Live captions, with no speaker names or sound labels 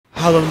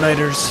Hollow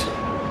Knighters,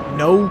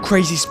 no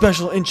crazy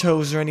special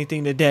intros or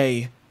anything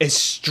today. It's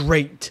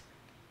straight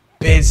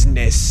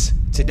business.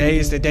 Today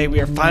is the day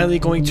we are finally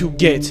going to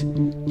get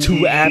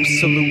to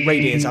absolute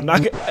Radiance. I'm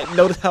not gonna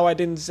notice how I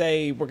didn't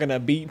say we're gonna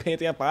beat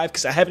Pantheon 5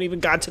 because I haven't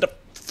even gotten to the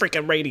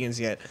freaking Radiance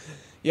yet.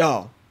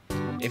 Y'all,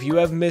 if you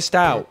have missed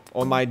out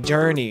on my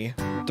journey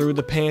through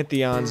the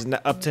Pantheons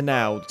up to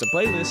now, it's a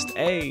playlist.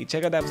 Hey,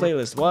 check out that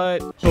playlist.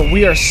 What? But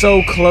we are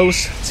so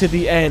close to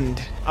the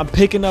end. I'm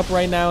picking up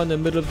right now in the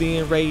middle of the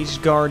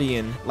Enraged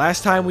Guardian.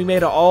 Last time we made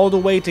it all the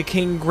way to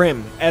King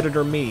Grim.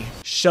 Editor me.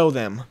 Show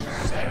them.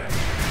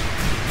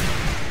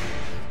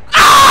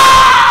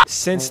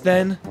 Since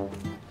then,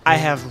 I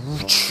have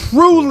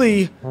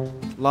truly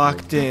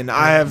locked in.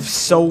 I have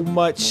so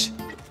much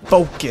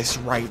focus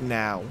right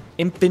now.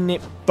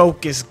 Infinite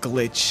focus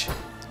glitch.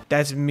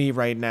 That's me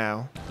right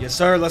now. Yes,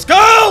 sir. Let's go!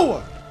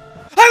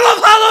 I love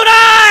Hollow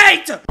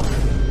Knight!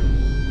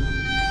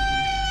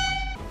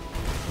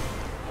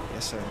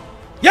 Yes, sir.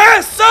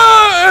 Yes, sir!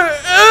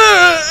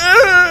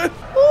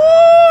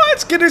 Oh,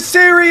 it's getting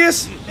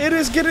serious. It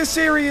is getting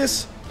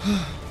serious.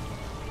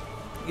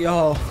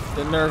 Y'all,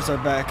 the nerves are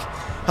back.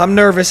 I'm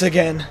nervous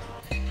again.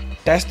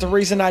 That's the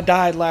reason I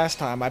died last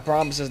time. I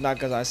promise it's not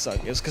because I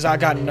suck. It's because I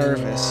got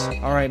nervous.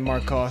 All right,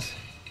 Markoth.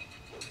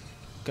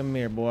 Come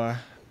here, boy.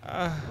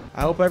 I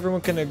hope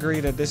everyone can agree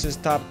that this is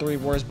top 3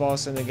 worst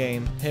boss in the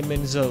game. Him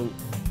and Zote.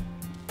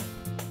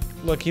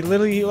 Look, he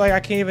literally, like, I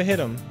can't even hit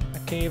him. I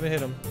can't even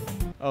hit him.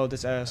 Oh,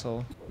 this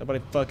asshole.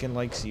 Nobody fucking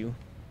likes you.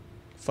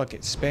 Fuck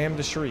it. Spam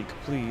the shriek,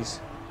 please.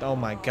 Oh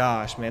my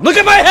gosh, man. Look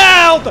at my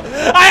health!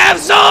 I have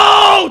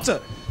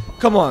Zote!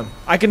 Come on.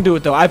 I can do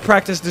it, though. I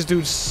practiced this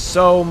dude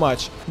so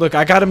much. Look,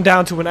 I got him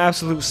down to an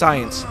absolute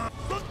science.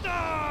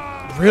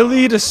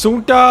 Really? The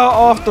Sunta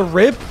off the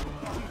rip?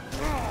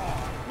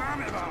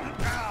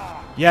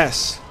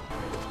 Yes.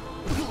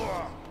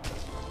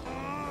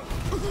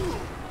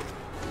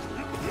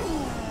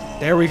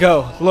 There we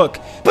go. Look.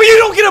 But you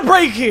don't get a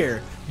break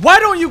here. Why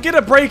don't you get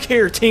a break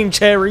here, Team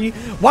Cherry?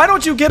 Why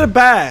don't you get a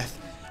bath?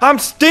 I'm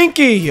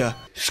stinky.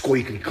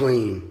 Squeaky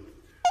clean.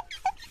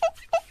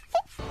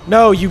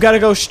 No, you gotta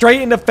go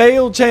straight into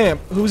Failed Champ,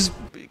 who's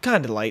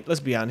kind of light. Let's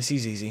be honest,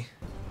 he's easy.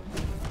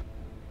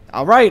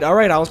 Alright,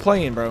 I was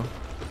playing, bro.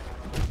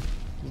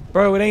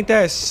 Bro, it ain't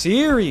that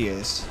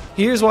serious.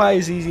 Here's why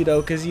it's easy,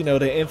 though, because, you know,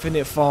 the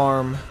infinite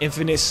farm,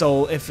 infinite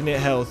soul, infinite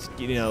health,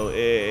 you know,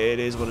 it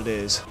is what it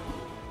is.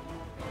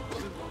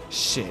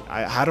 Shit,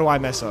 how do I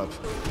mess up?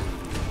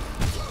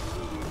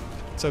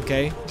 It's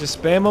okay.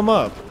 Just spam them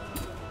up.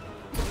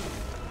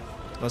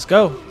 Let's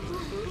go.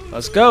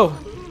 Let's go.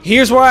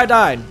 Here's where I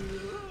died.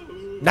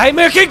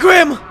 Nightmare King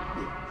Grim!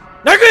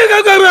 Don't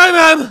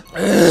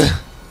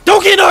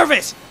get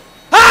nervous!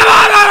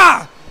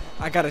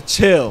 I gotta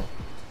chill.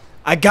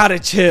 I gotta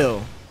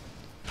chill.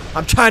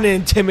 I'm trying to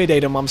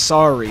intimidate him. I'm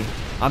sorry.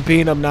 I'm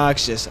being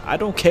obnoxious. I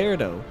don't care,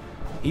 though.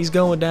 He's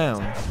going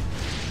down.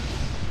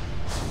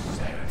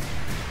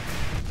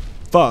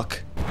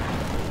 Fuck.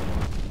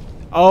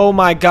 Oh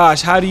my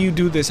gosh. How do you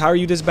do this? How are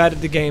you this bad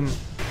at the game?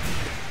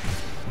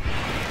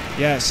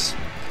 Yes.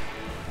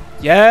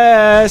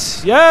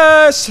 Yes.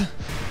 Yes.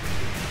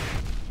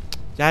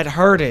 That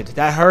hurted.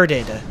 That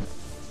hurted.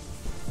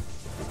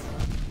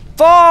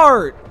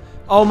 Fart!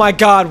 Oh my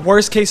god.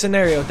 Worst case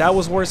scenario. That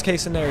was worst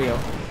case scenario.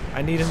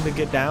 I need him to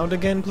get downed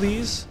again,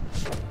 please.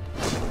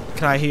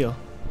 Can I heal?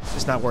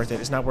 It's not worth it.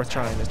 It's not worth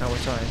trying. It's not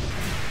worth trying.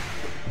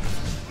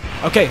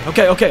 Okay.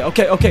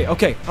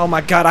 Oh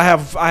my god. I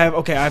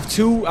have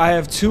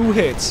two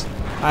hits.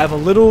 I have a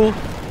little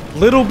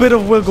bit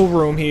of wiggle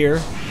room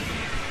here.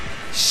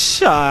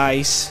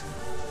 Shice.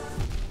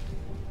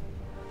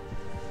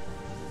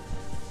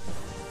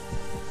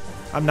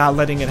 I'm not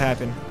letting it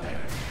happen.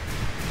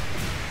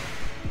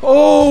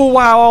 Oh,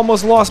 wow. I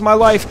almost lost my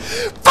life.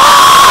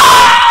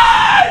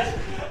 Fudge!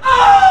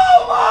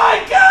 Oh,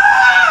 my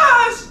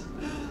gosh!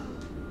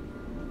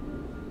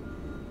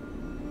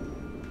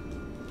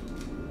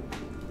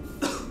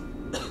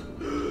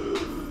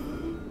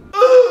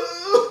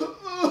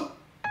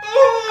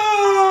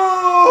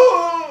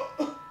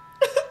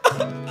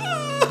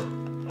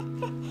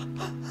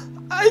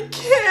 I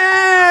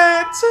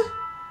can't.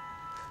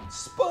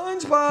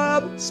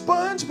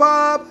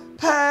 SpongeBob,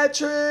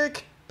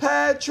 Patrick.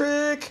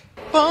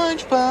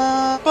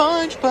 SpongeBob,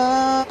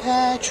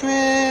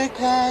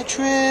 Patrick.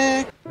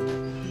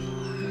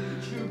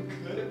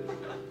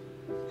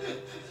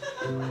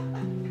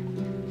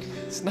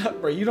 It's not,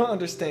 bro. You don't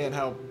understand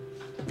how,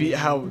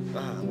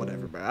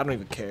 whatever, bro. I don't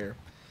even care.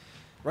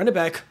 Run it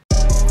back.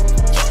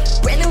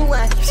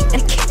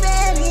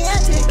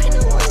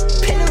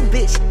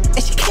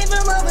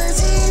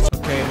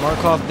 Okay,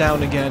 Markoth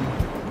down again.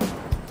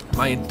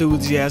 My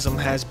enthusiasm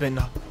has been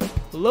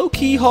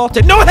low-key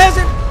halted. No, it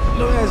hasn't!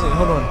 No, it hasn't.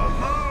 Hold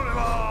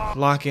on.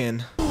 Lock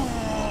in.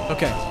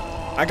 Okay.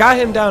 I got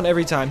him down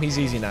every time. He's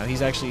easy now.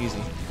 He's actually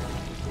easy.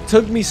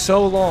 Took me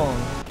so long,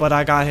 but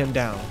I got him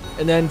down.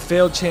 And then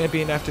failed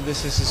champion after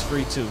this is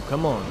free too.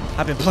 Come on.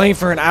 I've been playing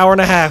for an hour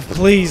and a half.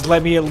 Please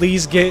let me at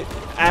least get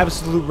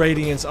absolute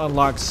radiance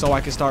unlocked so I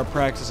can start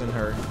practicing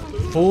her.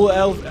 Full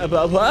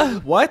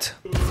health, what?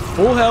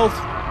 Full health,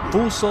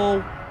 full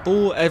soul,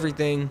 full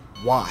everything.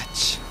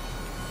 Watch.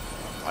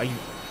 Are you,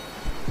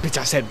 bitch,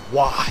 I said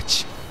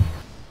watch.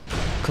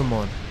 Come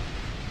on.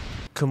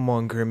 Come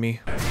on, Grimmy.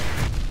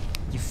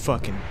 You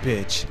fucking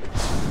bitch.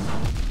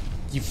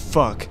 You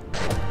fuck.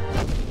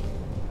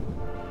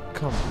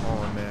 Come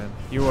on, man.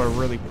 You are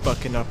really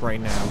fucking up right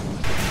now.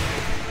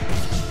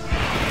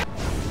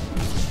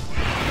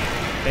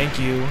 Thank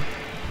you.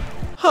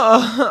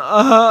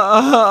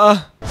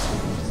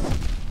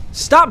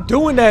 Stop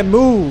doing that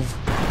move.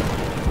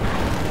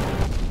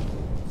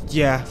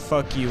 Yeah,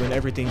 fuck you and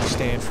everything you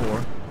stand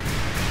for.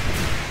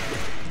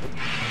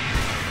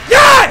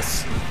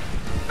 Yes!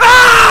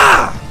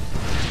 Ah!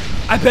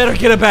 I better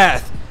get a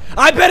bath.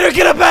 I better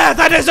get a bath.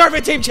 I deserve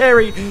it, Team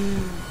Cherry.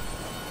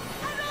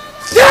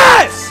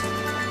 Yes!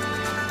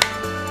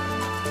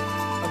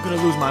 I'm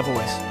gonna lose my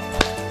voice.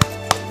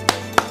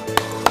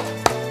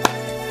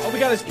 All we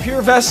got is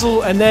pure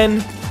vessel, and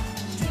then,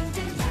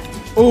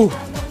 ooh,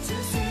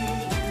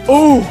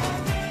 ooh,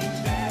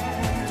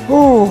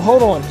 ooh.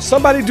 Hold on.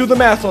 Somebody do the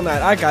math on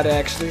that. I got it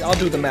actually. I'll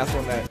do the math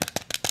on that.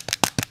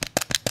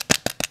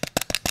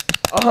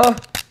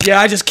 Yeah,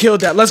 I just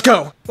killed that. Let's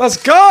go. Let's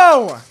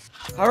go.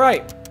 All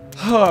right.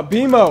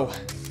 BMO.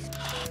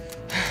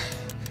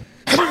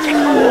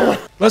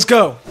 Let's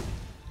go.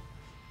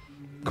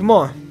 Come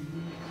on.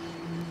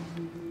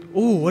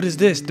 Ooh, what is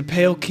this? The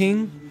Pale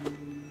King?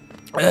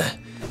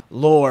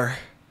 Lore.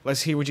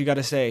 Let's hear what you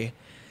gotta say.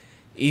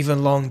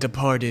 Even long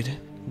departed,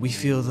 we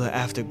feel the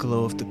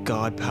afterglow of the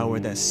god power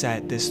that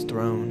sat this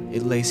throne.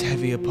 It lays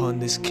heavy upon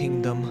this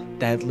kingdom.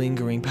 That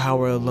lingering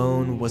power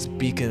alone was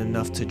beacon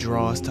enough to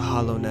draw us to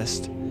Hollow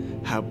Nest.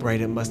 How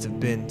bright it must have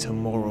been to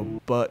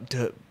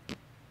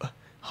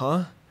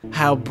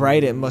How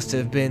bright it must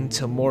have been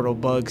to mortal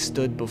bugs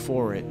stood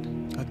before it.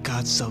 A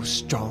god so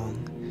strong,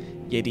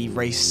 yet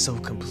erased so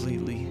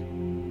completely.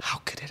 How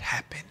could it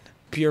happen?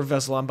 Pure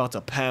vessel, I'm about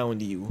to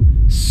pound you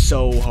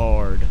so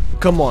hard.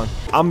 Come on,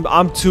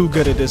 I'm too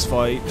good at this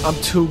fight. I'm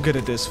too good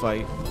at this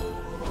fight.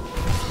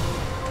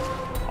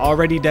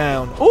 Already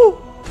down. Ooh,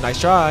 nice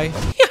try.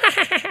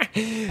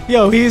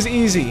 Yo, he is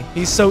easy.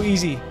 He's so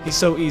easy. He's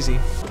so easy.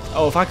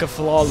 Oh, if I could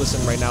flawless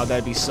him right now,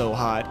 that'd be so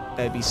hot.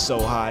 That'd be so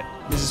hot.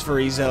 This is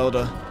for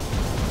Zelda.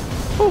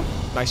 Ooh,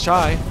 nice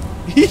try.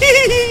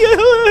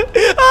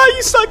 Ah,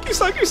 you suck, you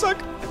suck, you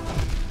suck.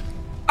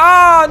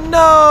 Ah,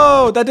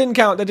 no! That didn't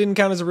count. That didn't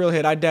count as a real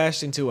hit. I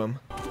dashed into him.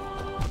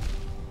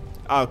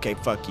 Okay,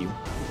 fuck you.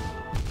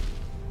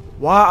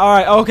 Why?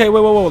 Alright, okay,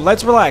 wait.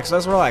 Let's relax.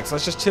 Let's relax.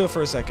 Let's just chill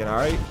for a second,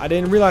 alright? I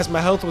didn't realize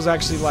my health was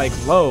actually, like,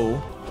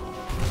 low.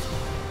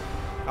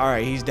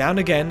 Alright, he's down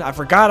again. I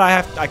forgot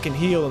I can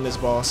heal in this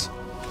boss.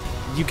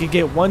 You can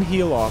get one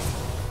heal off.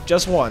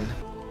 Just one.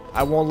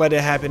 I won't let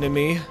it happen to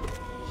me.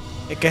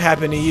 It can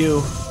happen to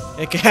you.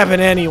 It can happen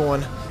to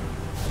anyone.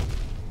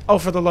 Oh,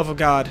 for the love of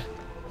God.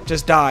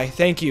 Just die.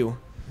 Thank you.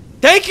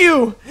 Thank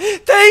you!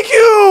 Thank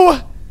you!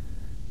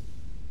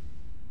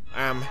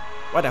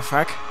 What the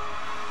fuck?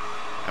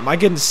 Am I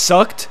getting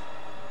sucked?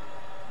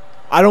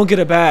 I don't get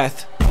a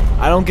bath.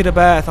 I don't get a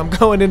bath. I'm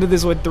going into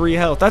this with 3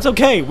 health. That's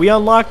okay. We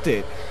unlocked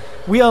it.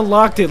 We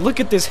unlocked it.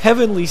 Look at this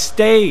heavenly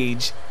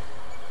stage.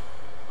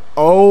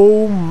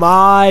 Oh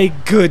my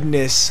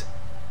goodness.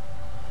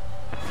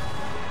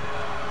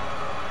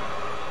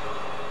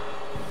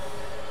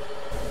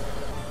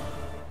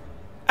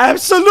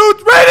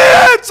 Absolute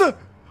radiance!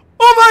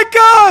 Oh my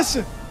gosh!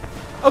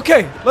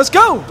 Okay, let's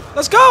go.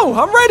 Let's go.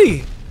 I'm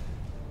ready.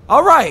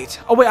 All right.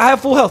 Oh wait, I have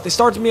full health. It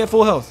starts me at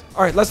full health.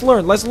 All right, let's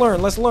learn. Let's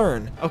learn. Let's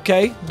learn.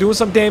 Okay, doing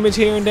some damage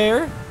here and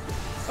there.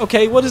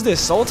 Okay, what is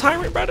this? Soul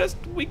Tyrant, bro? That's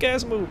weak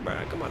ass move, bro.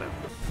 Come on now.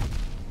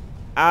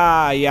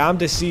 Ah, yeah, I'm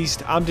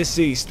deceased. I'm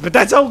deceased. But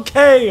that's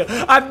okay.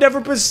 I've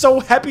never been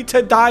so happy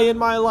to die in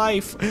my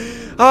life.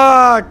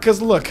 Ah,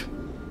 cause look.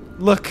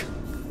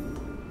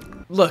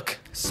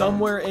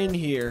 Somewhere in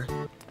here.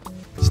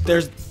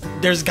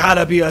 There's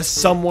gotta be a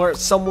somewhere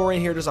in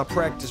here there's a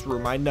practice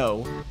room, I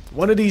know.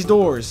 One of these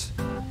doors.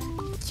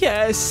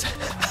 Yes.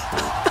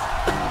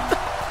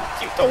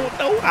 You don't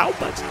know how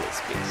much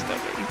this means to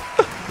me.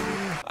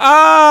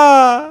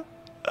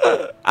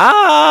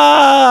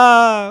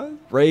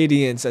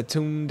 Radiance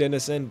attuned and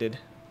ascended.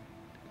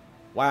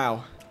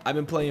 Wow. I've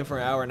been playing for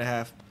an hour and a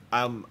half.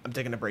 I'm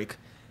taking a break.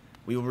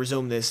 We will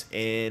resume this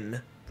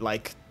in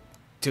like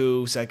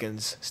 2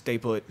 seconds. Stay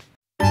put.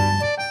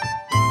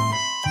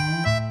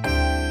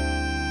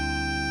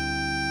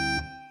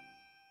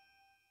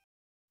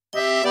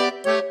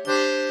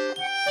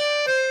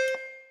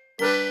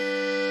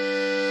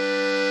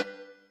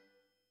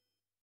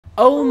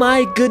 Oh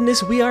my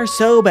goodness, we are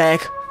so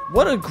back.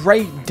 What a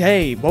great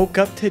day. Woke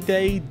up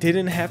today,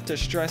 didn't have to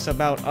stress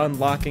about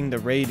unlocking the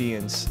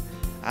Radiance.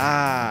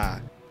 Ah,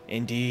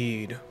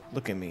 indeed.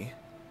 Look at me,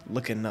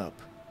 looking up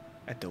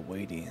at the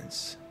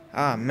Radiance.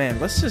 Ah man,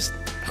 let's just...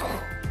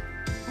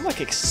 I'm like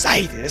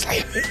excited. It's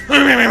like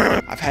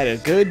I've had a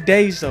good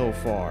day so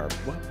far.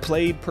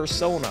 Played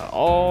Persona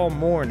all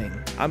morning.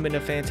 I'm in a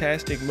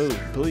fantastic mood.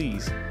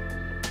 Please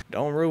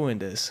don't ruin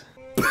this.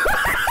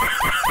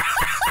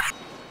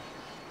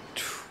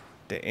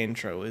 The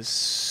intro is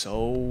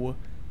so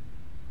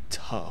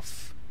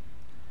tough.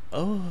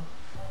 Oh.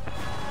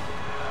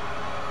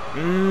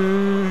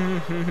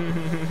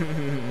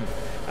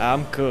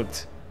 I'm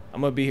cooked.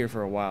 I'm gonna be here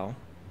for a while.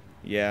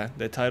 Yeah,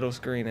 the title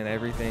screen and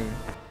everything.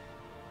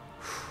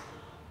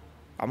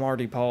 I'm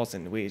already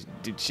pausing. Wait,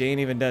 dude, she ain't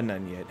even done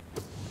nothing yet.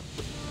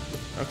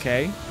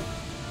 Okay.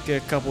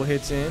 Get a couple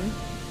hits in.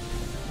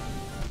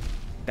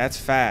 That's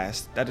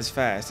fast. That is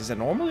fast. Is it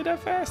normally that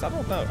fast? I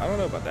don't know. I don't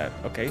know about that.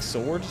 Okay,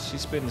 swords.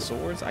 She's spitting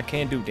swords. I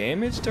can't do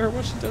damage to her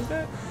when she does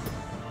that?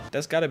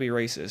 That's gotta be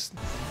racist.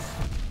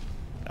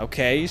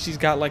 Okay, she's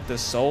got like the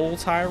soul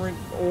tyrant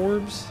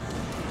orbs.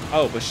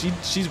 Oh, but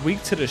she's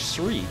weak to the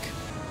shriek.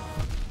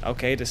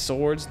 Okay, the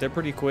swords, they're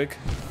pretty quick.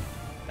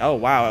 Oh,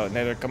 wow, and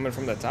they're coming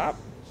from the top?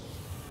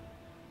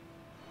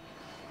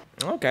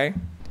 Okay.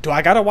 Do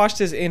I gotta watch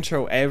this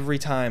intro every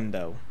time,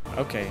 though?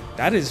 Okay,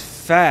 that is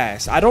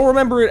fast. I don't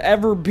remember it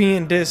ever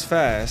being this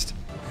fast.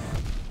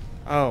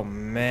 Oh,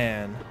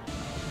 man.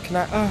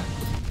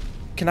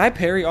 Can I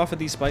parry off of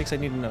these spikes? I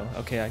need to know.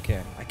 Okay, I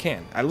can. I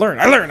can. I learn.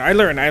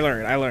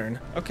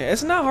 Okay,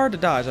 it's not hard to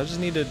dodge. I just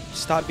need to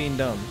stop being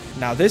dumb.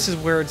 Now, this is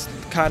where it's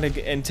kind of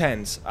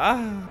intense.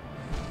 Oh.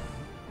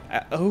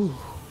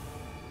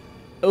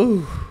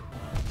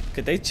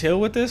 Could they chill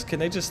with this? Can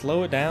they just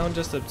slow it down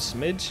just a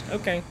smidge?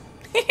 Okay.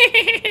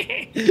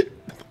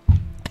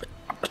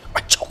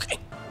 I'm choking.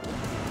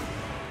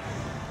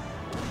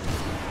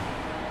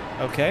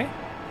 Okay.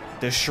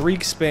 The shriek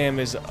spam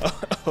is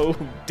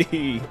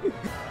OD.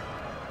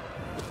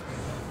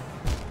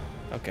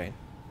 Okay.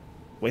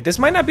 Wait, this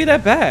might not be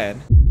that bad.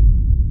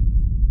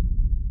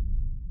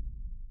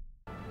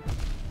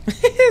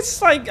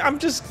 It's like I'm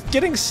just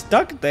getting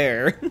stuck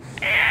there.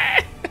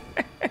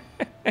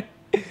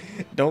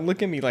 Don't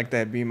look at me like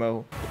that,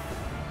 BMO.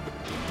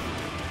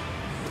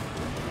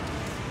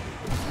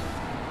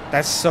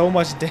 That's so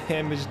much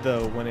damage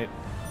though when it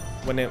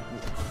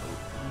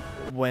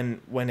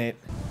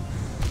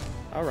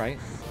all right.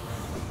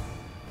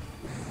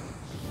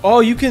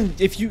 Oh, you can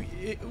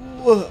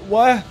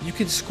what? You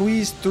can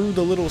squeeze through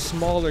the little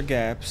smaller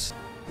gaps.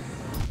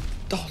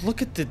 Oh,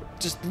 look at the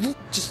just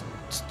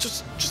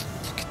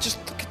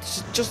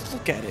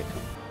look at it.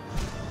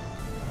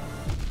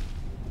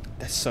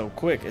 That's so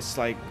quick. It's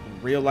like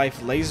real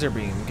life laser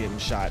beam getting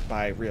shot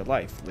by real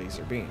life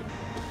laser beam.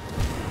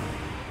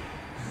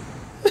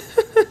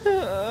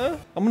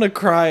 I'm gonna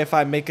cry if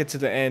I make it to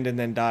the end and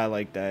then die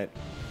like that.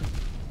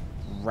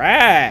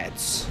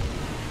 Rats.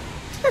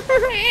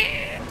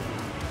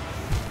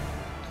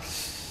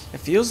 It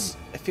feels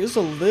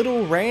a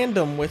little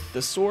random with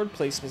the sword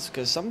placements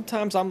because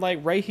sometimes I'm like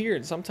right here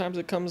and sometimes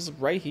it comes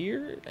right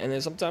here and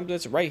then sometimes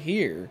it's right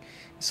here.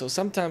 So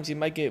sometimes you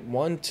might get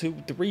 1,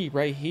 2, 3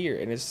 right here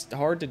and it's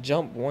hard to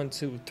jump 1,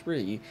 2,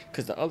 3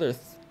 because the other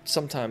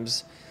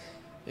sometimes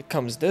it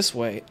comes this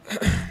way.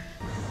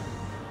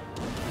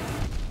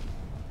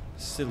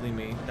 Silly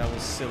me. That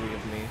was silly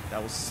of me.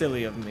 That was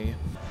silly of me.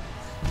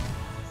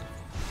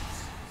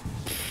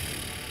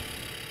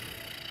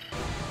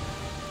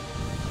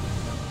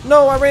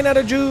 No, I ran out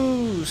of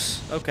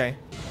juice. Okay.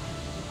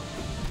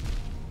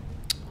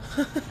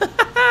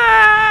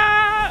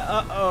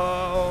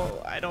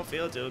 Uh-oh. I don't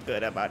feel too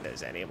good about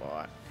this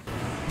anymore.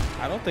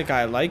 I don't think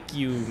I like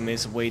you,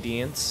 Miss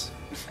Radiance.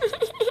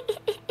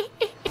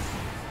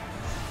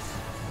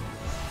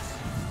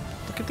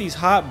 Look at these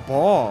hot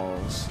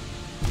balls.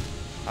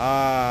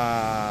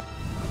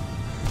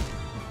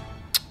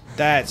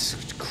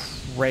 That's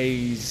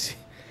crazy.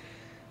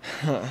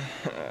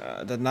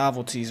 The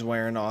novelty's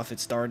wearing off.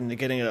 It's starting to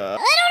getting a...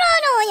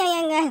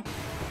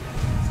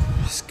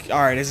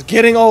 Alright, it's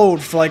getting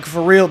old,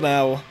 for real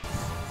now.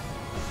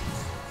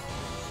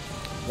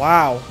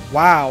 Wow.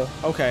 Wow.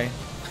 Okay.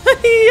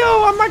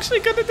 Yo, I'm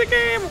actually good at the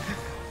game.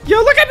 Yo,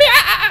 look at me.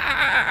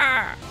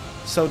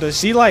 So does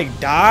she, like,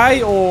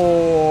 die,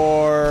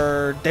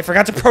 or... They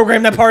forgot to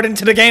program that part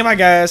into the game, I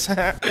guess.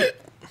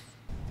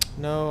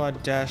 No, I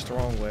dashed the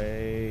wrong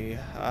way.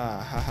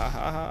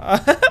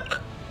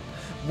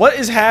 What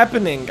is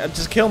happening?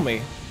 Just kill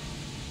me.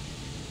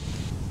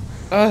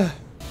 3!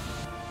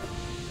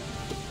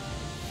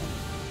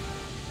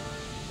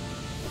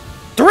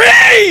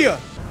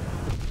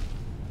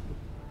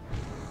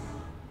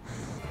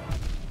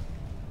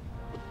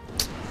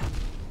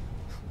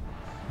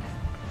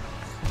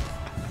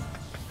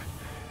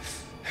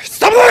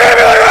 Stop looking at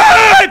me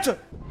like that!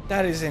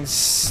 That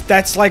is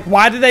that's like,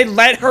 why did they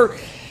let her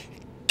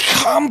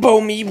combo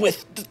me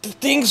with the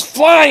things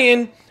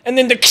flying and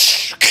then the...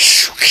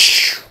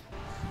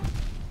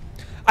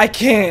 I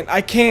can't.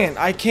 I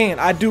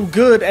do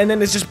good, and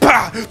then it's just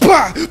bah,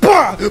 bah,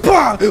 bah,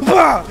 bah,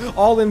 bah,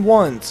 all in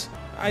ones.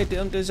 I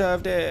don't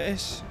deserve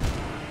this.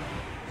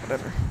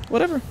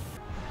 Whatever.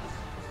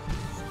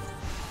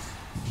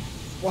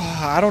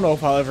 I don't know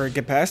if I'll ever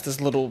get past this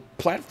little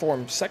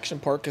platform section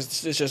part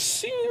because it's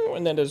just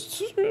and then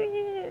there's.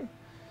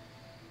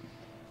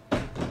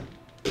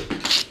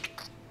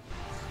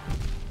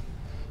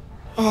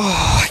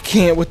 Oh, I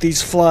can't with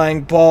these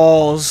flying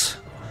balls.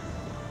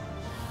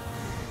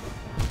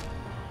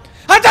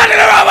 I done it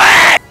the wrong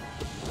way!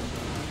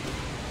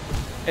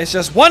 It's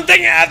just one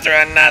thing after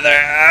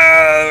another.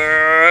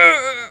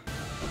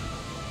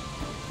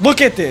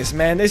 Look at this,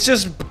 man. It's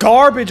just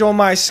garbage on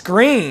my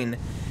screen.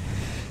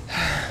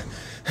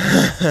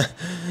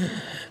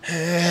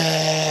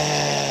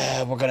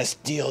 We're gonna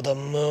steal the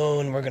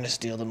moon. We're gonna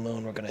steal the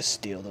moon. We're gonna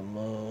steal the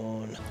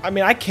moon. I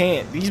mean, I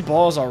can't. These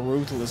balls are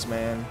ruthless,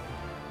 man.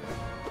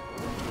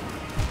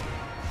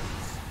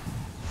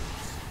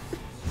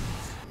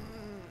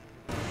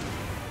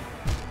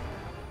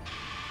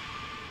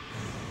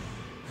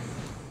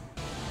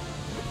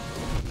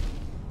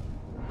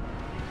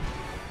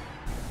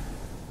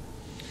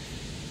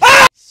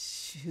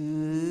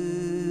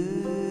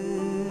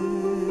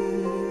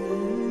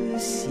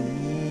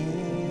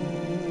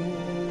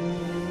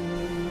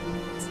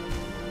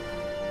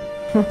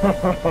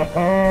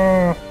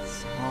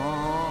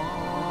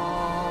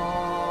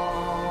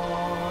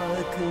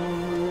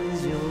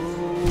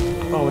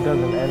 Oh, it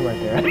doesn't end right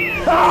there.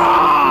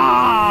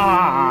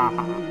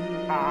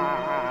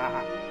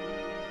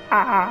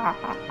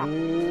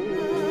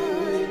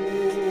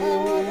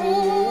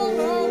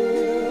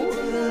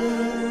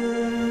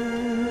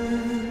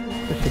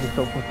 This shit is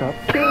so fucked up.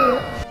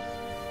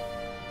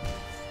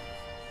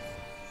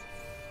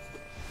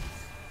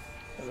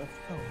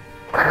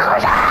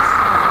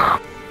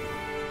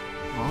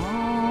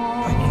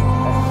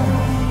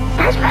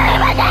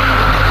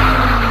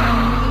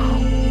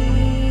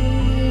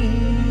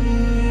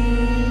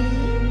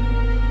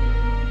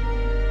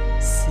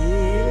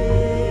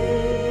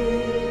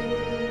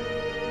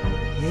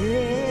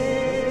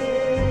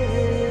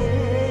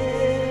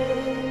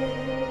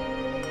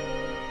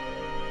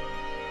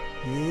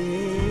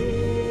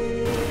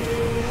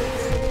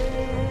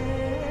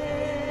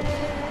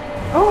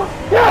 Oh,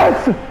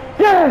 yes!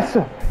 Yes!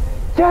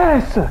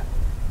 Yes!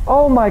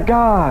 Oh my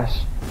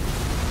gosh!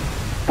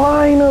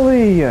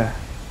 Finally!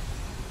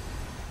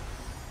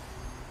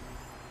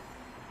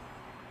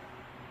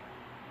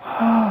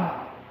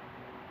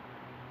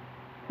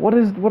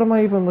 What am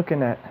I even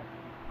looking at?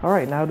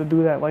 Alright, now to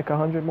do that like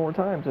 100 more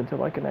times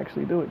until I can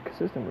actually do it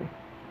consistently.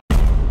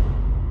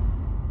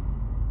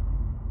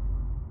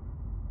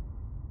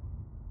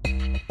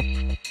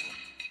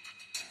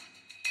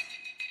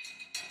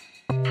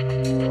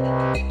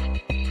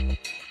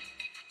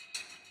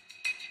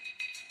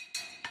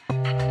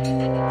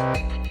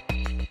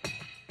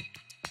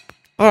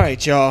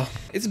 Alright, y'all.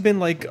 It's been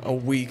like a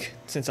week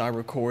since I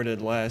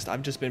recorded last.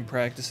 I've just been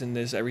practicing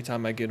this every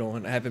time I get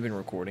on. I haven't been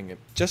recording it.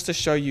 Just to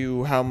show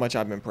you how much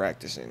I've been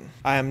practicing.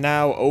 I am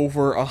now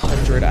over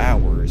 100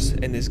 hours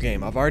in this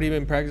game. I've already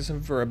been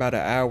practicing for about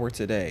an hour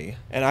today.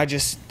 And I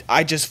just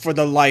for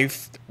the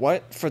life,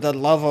 what? For the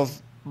love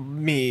of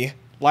me.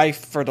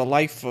 For the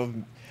life of,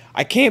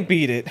 I can't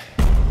beat it.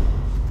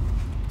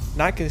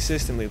 Not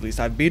consistently, at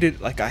least. I beat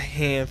it like a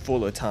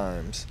handful of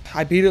times.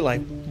 I beat it like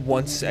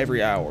once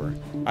every hour.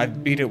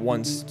 I've beat it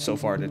once so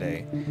far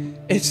today.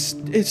 It's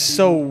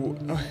so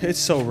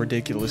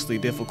ridiculously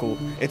difficult.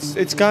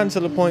 It's gotten to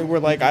the point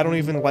where like I don't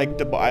even like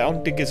I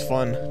don't think it's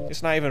fun.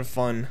 It's not even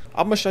fun.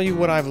 I'm gonna show you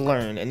what I've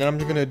learned, and then I'm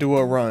just gonna do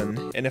a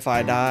run. And if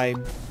I die,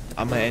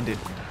 I'm gonna end it,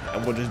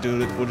 and we'll just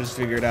do it. We'll just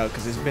figure it out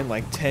because it's been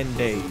like 10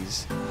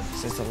 days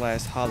since the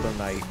last Hollow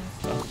Knight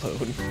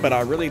upload, but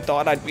I really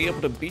thought I'd be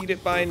able to beat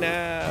it by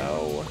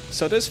now.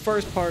 So this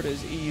first part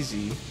is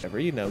easy.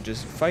 You know,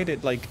 just fight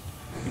it like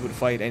you would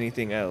fight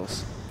anything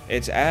else.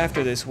 It's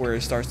after this where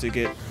it starts to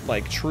get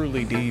like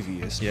truly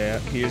devious. Yeah,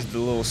 here's the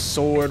little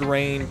sword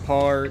rain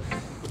part.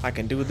 I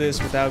can do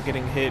this without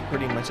getting hit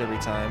pretty much every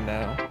time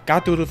now.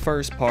 Got through the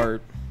first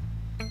part,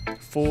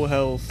 full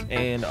health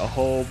and a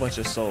whole bunch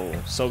of soul.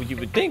 So you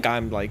would think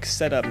I'm like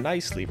set up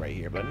nicely right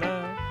here, but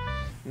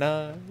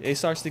nah, it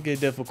starts to get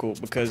difficult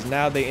because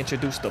now they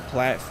introduced the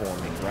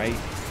platforming, right?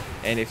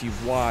 And if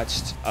you've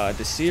watched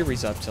the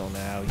series up till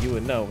now, you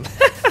would know.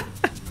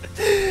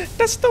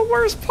 That's the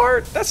worst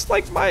part. That's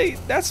like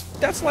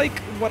that's like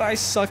what I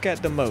suck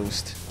at the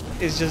most,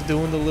 is just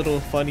doing the little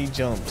funny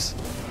jumps.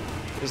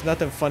 There's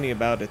nothing funny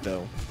about it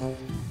though.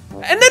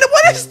 And then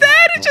what is that?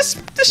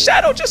 The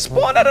shadow just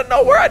spawned out of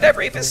nowhere. I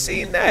never even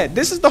seen that.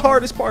 This is the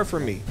hardest part for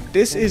me.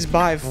 This is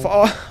by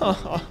far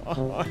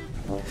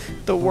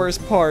the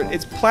worst part.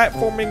 It's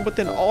platforming with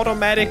an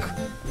automatic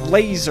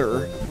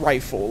laser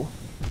rifle.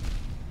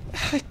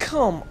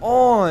 Come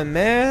on,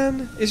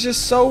 man. It's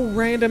just so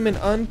random and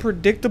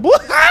unpredictable.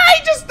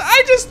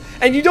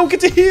 And you don't get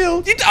to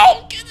heal. You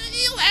don't get to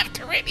heal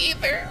after it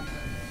either.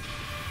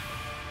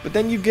 But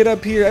then you get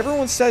up here.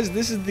 Everyone says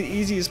this is the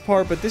easiest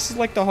part, but this is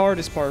like the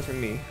hardest part for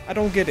me. I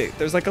don't get it.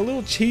 There's like a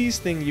little cheese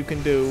thing you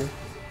can do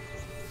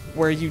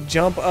where you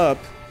jump up,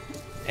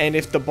 and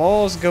if the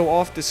balls go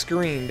off the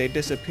screen, they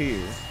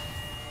disappear.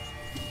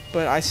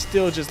 But I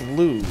still just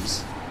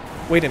lose.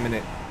 Wait a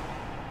minute.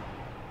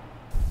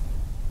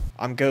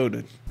 I'm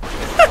goated.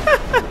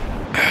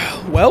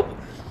 Well,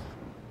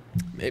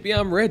 maybe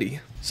I'm ready.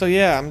 So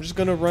yeah, I'm just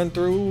gonna run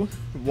through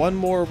one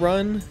more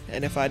run,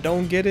 and if I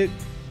don't get it,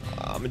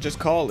 I'm gonna just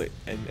call it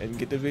and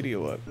get the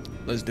video up.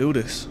 Let's do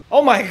this.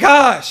 Oh my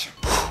gosh!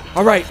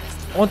 All right,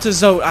 on to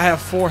Zote. I have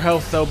 4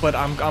 health though, but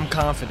I'm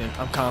confident.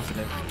 I'm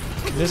confident.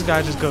 Can this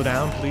guy just go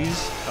down,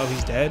 please? Oh,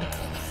 he's dead.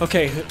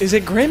 Okay, is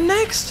it Grim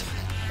next?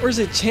 Or is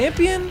it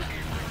Champion?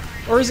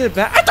 Or is it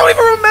I don't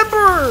even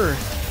remember!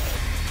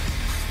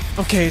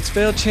 Okay, it's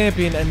failed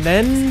Champion, and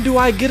then do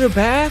I get a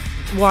bath?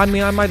 Well, I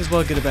mean, I might as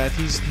well get a bath.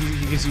 He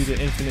gives you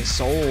the infinite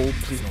soul.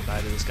 Please don't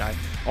die to this guy.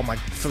 Oh my,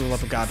 for the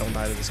love of God, don't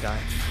die to this guy.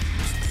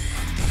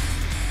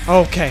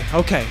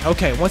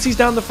 Okay. Once he's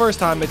down the first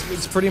time,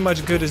 it's pretty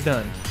much good as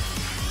done.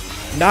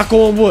 Knock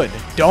on wood.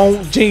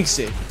 Don't jinx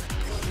it.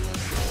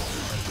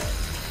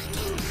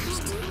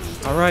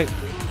 All right.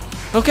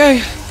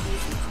 Okay.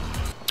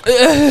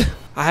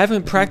 I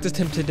haven't practiced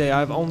him today.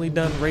 I've only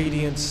done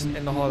Radiance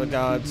and the Hall of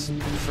Gods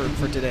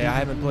for today. I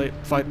haven't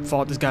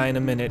fought this guy in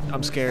a minute.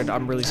 I'm scared.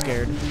 I'm really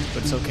scared.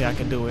 But it's okay. I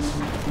can do it.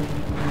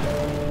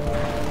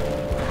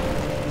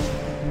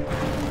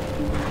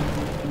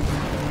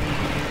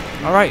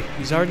 All right.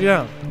 He's already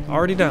down.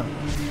 Already down.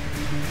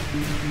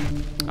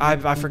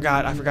 I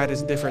forgot. I forgot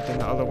it's different than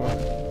the other one.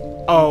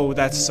 Oh,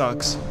 that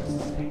sucks.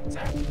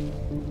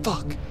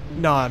 Fuck.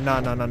 No.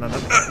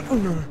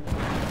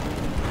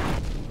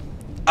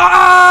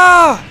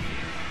 Ah!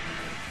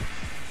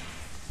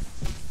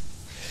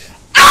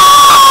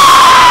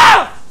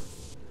 Ah!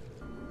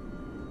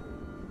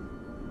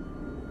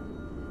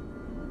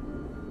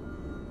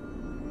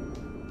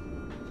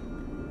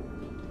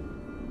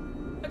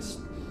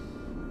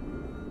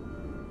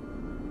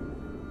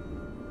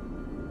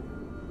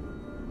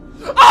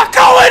 I'm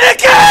going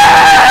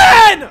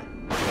again!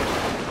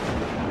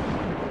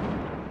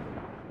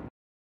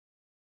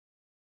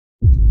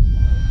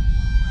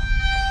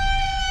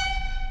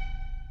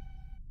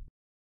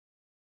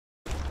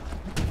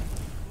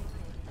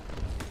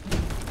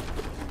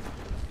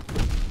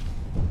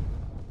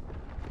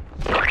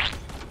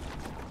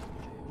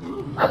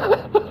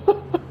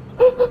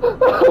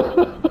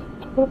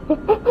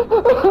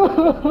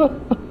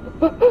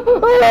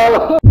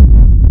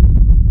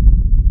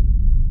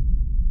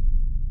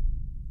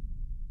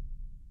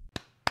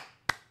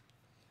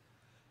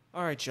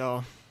 Alright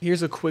y'all,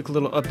 here's a quick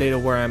little update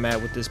of where I'm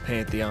at with this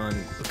Pantheon,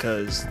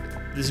 because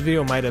this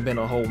video might have been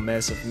a whole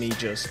mess of me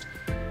just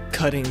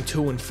cutting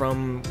to and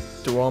from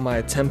through all my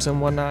attempts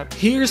and whatnot.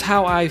 Here's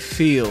how I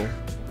feel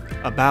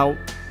about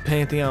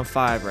Pantheon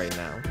 5 right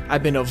now.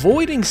 I've been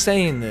avoiding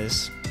saying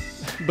this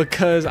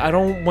because I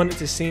don't want it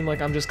to seem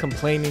like I'm just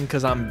complaining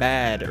because I'm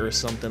bad or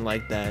something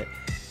like that.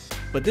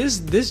 But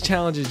this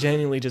challenge is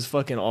genuinely just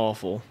fucking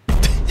awful.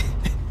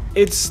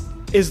 It's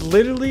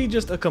literally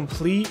just a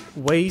complete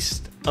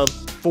waste of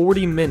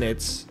 40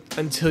 minutes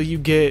until you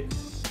get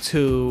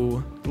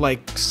to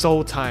like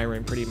Soul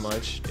Tyrant pretty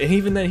much. And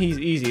even then he's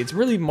easy. It's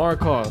really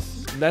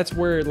Markoth. That's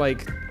where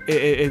like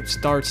it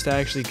starts to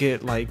actually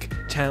get like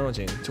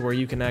challenging to where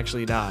you can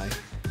actually die.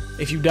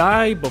 If you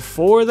die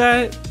before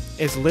that,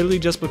 it's literally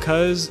just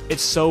because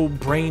it's so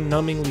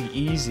brain-numbingly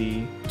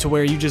easy to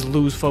where you just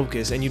lose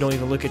focus and you don't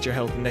even look at your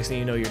health, and next thing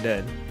you know, you're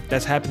dead.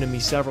 That's happened to me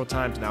several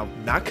times now.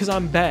 Not because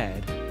I'm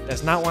bad.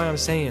 That's not why I'm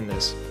saying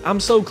this. I'm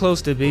so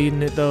close to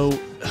beating it though,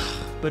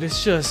 but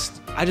it's just,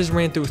 I just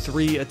ran through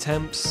 3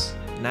 attempts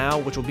now,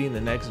 which will be in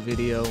the next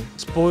video.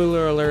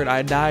 Spoiler alert,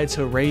 I died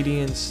to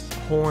Radiance,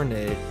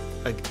 Hornet,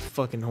 like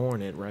fucking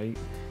Hornet, right?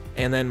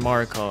 And then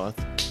Markoth.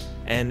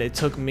 And it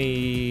took like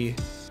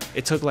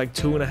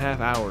 2.5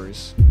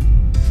 hours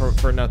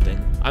for nothing.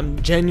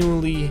 I'm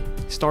genuinely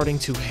starting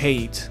to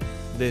hate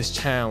this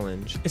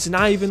challenge. It's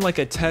not even like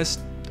a test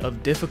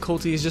of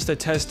difficulty, it's just a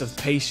test of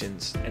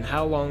patience and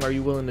how long are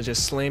you willing to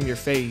just slam your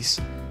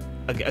face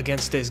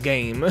against this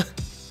game.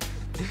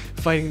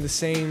 Fighting the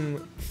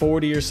same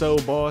 40 or so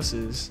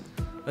bosses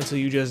until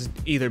you just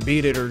either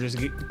beat it or just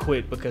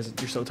quit because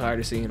you're so tired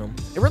of seeing them.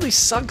 It really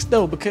sucks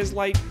though, because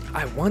like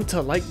I want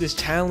to like this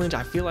challenge,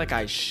 I feel like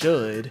I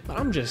should, but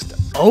I'm just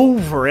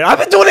over it. I've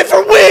been doing it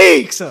for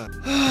weeks.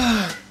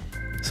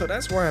 So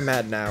that's where I'm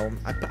at now.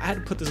 I had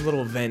to put this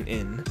little vent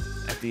in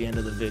at the end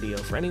of the video.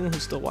 For anyone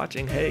who's still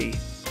watching, hey,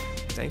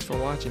 thanks for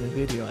watching the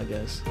video, I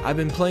guess. I've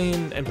been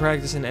playing and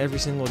practicing every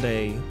single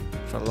day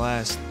for the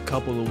last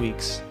couple of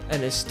weeks,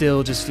 and it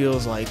still just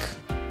feels like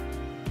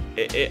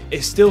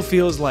it still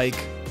feels like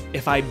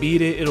if I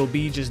beat it, it'll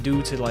be just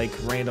due to like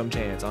random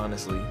chance,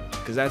 honestly,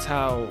 because that's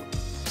how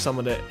some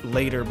of the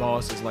later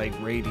bosses like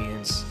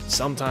Radiance,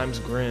 sometimes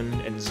Grim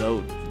and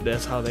Zote,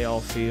 that's how they all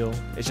feel.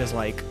 It's just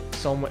like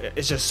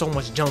it's just so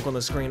much junk on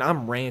the screen.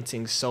 I'm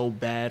ranting so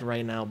bad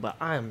right now, but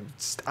I am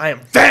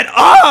fed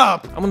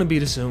up. I'm gonna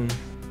beat it soon.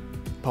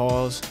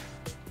 Pause.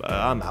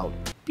 I'm out.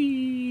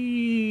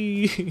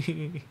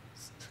 Bee.